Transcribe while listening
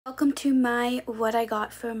Welcome to my what I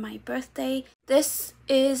got for my birthday. This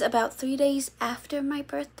is about 3 days after my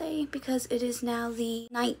birthday because it is now the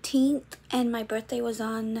 19th and my birthday was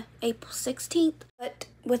on April 16th. But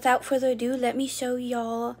without further ado, let me show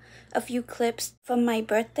y'all a few clips from my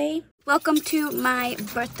birthday. Welcome to my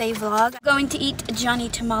birthday vlog. I'm going to eat Johnny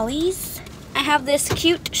Tamales. I have this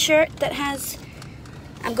cute shirt that has,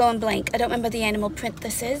 I'm going blank. I don't remember the animal print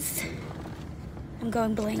this is. I'm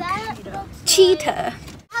going blank. Cheetah.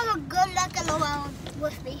 I have a good looking one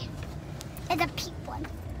with me. It's a pink one.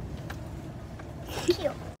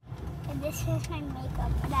 Cute. And this is my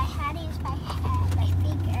makeup. And I had to use my hand, my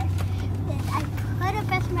finger. Then I put it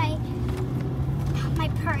with my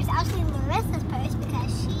purse. Actually, Larissa's purse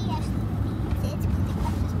because she actually needs it because it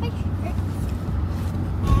comes with my shirt.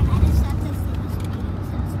 And I just left this in this video.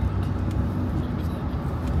 So it's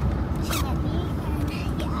like, she let me.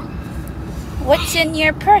 And yeah. What's in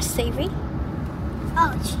your purse, Avery? Oh,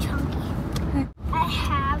 it's chunky. I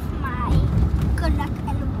have my good luck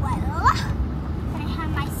and well. And I have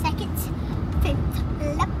my second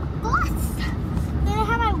favorite lip gloss. Then I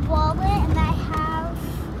have my wallet and I have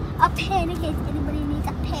a pen in case anybody needs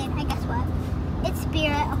a pen. And guess what? It's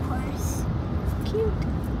Spirit, of course. Cute.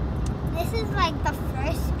 This is like the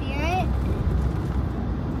first Spirit.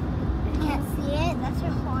 You can't see it. That's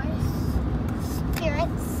your horse.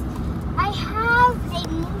 Spirits. I have a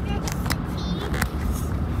New York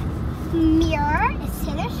mirror. It's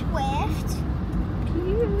Taylor Swift.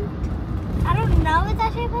 Cute. I don't know if it's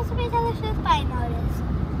actually supposed to be Taylor Swift, but I know it is.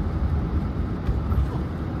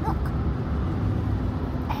 Look.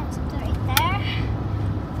 I have something right there.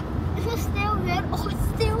 Is it still red? Oh, it's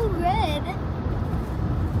still red.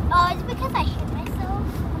 Oh, it's because I hit myself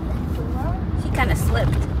on the door. She kind of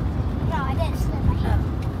slipped. No, I didn't slip.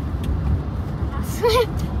 I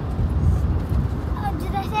slipped. Oh,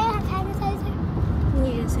 did I say I have hand sanitizer?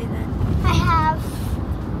 You didn't say that. I have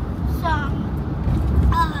some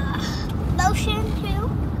lotion too.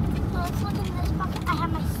 So let's look in this pocket. I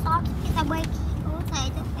have my socks because I'm wearing heels. I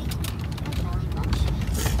don't like it really much.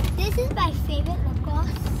 This is my favorite lip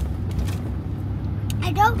gloss.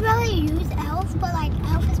 I don't really use e.l.f., but like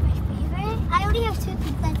e.l.f. is my favorite. I only have two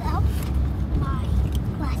things like e.l.f. My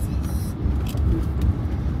glasses.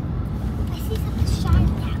 I see something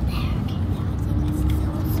shining down there. Okay, now I think that's a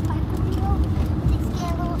little sparkle. Things get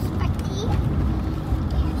a little sparkly. Yeah,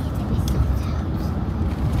 I need to be sometimes.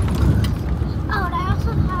 Oh, and I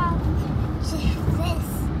also have this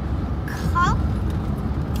cup.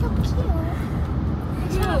 So cute.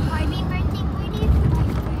 It's a Barbie birthday party for my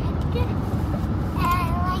friend.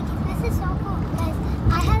 And like, this is so cool because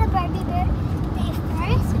I had a Barbie birthday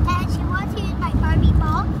first and she wanted to use my Barbie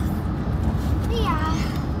box. Yeah.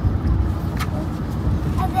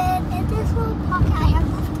 And then in this little pocket I have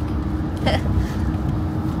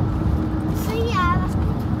so yeah, that's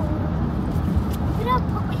pretty cool. I'm gonna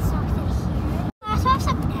put my socks in here. I also have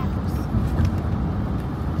some nails.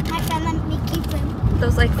 My friend let me keep them.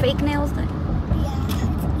 Those like fake nails? Yeah, it's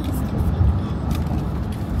Easter fake nails.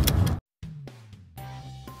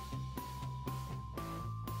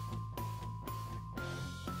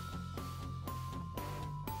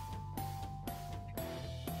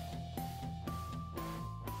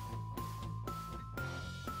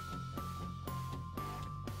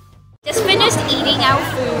 Just finished eating our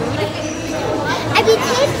food. I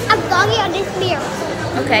became a vlogger on this mirror.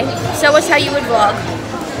 Okay, show us how you would vlog.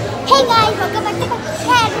 Hey guys, welcome back to my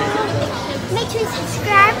channel. Make sure you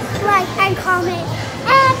subscribe, like, and comment.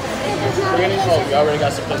 And hit the notification. We already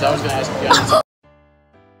got some things I was going to ask you guys.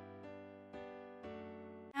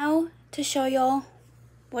 Now to show y'all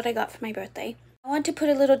what I got for my birthday. I want to put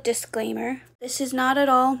a little disclaimer. This is not at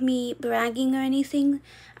all me bragging or anything.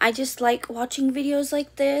 I just like watching videos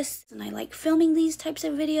like this and I like filming these types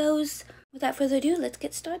of videos. Without further ado, let's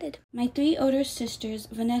get started. My three older sisters,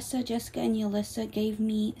 Vanessa, Jessica, and Yelissa, gave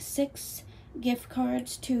me 6 gift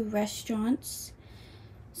cards to restaurants.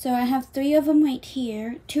 So I have 3 of them right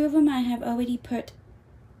here. 2 of them I have already put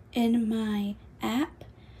in my app,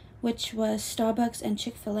 which was Starbucks and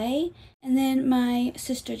Chick-fil-A. And then my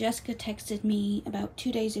sister Jessica texted me about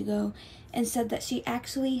 2 days ago and said that she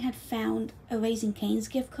actually had found a Raising Cane's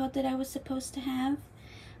gift card that I was supposed to have,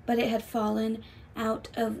 but it had fallen out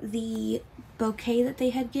of the bouquet that they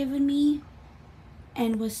had given me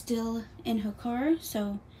and was still in her car,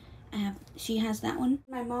 so she has that one.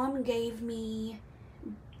 My mom gave me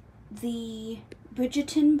the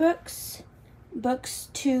Bridgerton books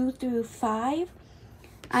 2 through 5.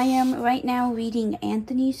 I am right now reading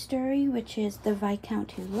Anthony's story, which is The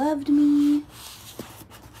Viscount Who Loved Me.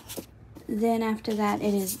 Then after that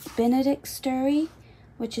it is Benedict's story,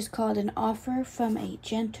 which is called An Offer from a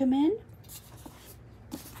Gentleman.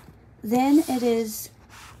 Then it is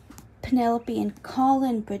Penelope and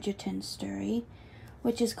Colin Bridgerton story,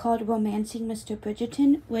 which is called Romancing Mr.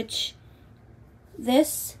 Bridgerton, which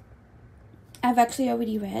this I've actually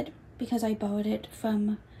already read because I borrowed it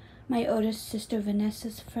from my oldest sister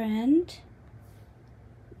Vanessa's friend.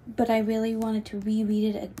 But I really wanted to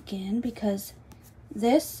reread it again because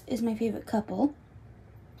this is my favorite couple.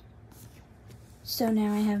 So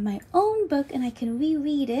now I have my own book and I can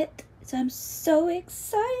reread it. So I'm so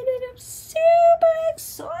excited. I'm super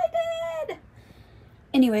excited.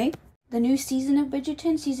 Anyway, the new season of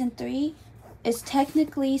Bridgerton, season 3, is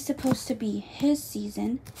technically supposed to be his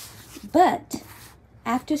season. But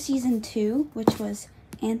after season 2, which was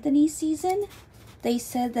Anthony's season, they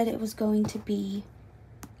said that it was going to be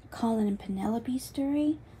Colin and Penelope's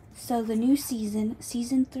story. So the new season,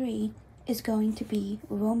 season 3, is going to be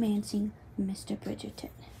Romancing Mr. Bridgerton,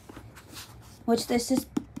 which this is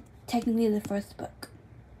technically the first book.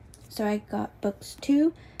 So I got books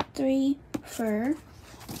 2, 3, 4,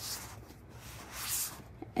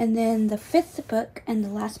 and then the 5th book and the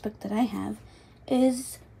last book that I have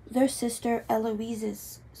is their sister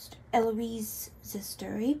Eloise's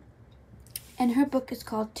story, and her book is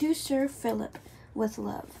called To Sir Philip with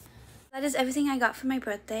Love. That is everything I got for my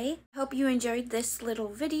birthday. Hope you enjoyed this little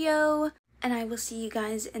video, and I will see you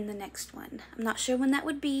guys in the next one. I'm not sure when that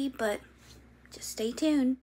would be, but just stay tuned.